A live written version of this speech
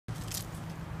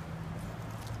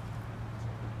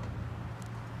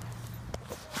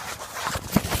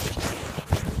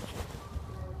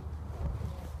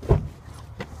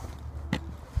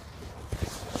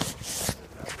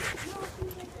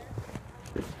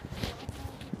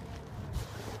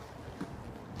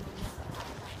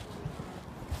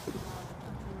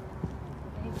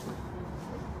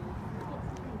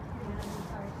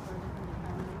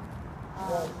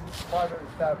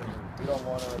establishment. You don't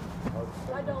want her.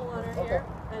 I don't want her here,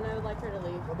 and I would like her to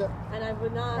leave. Okay. And I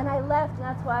would not. And I left, and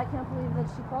that's why I can't believe that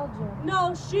she called you.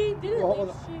 No, she didn't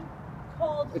leave. She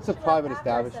called. It's a private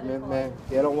establishment, man.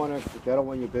 They don't want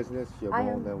your business. You're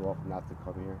more than welcome not to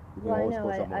come here. You can always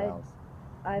go somewhere else.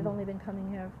 I've only been coming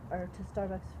here to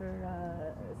Starbucks for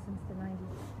since the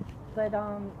 90s, but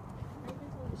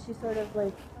she sort of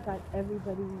like got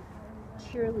everybody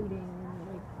cheerleading and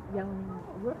like yelling,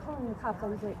 "We're calling the cops!" I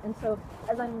was like, and so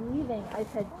as I'm leaving, I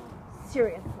said,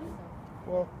 "Seriously,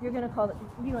 well, you're gonna call it?"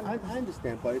 You I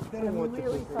understand, but if they don't want you, I'm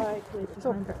really sorry to waste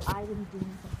your time, but I didn't do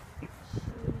anything.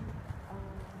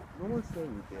 No one's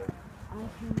saying you did. I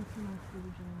came into my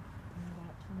fusion and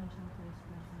about 20 chapters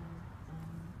for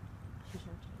she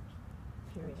showed change.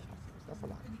 Period. That's a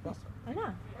lot. I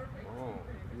know. Oh,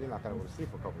 you're not gonna go to sleep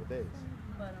for a couple of days.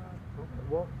 But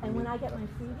well, and when I get my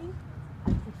freebie, I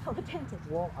take all the penalty.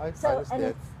 Well, I so, understand.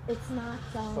 And it's not.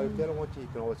 But if they don't want you, you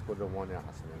can always go to the one in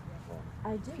Hassan.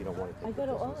 I do. If you don't want to take I go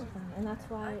to all of them, and that's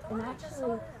why. And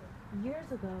actually,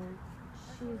 years ago,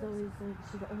 she's always like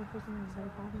she's the only person who was very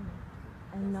proud of me.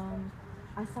 And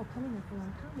I stopped coming here for a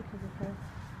long time because of her.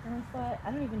 And I thought,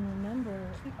 I don't even remember, I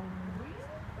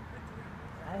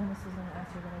almost was going to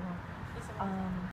ask her what I want.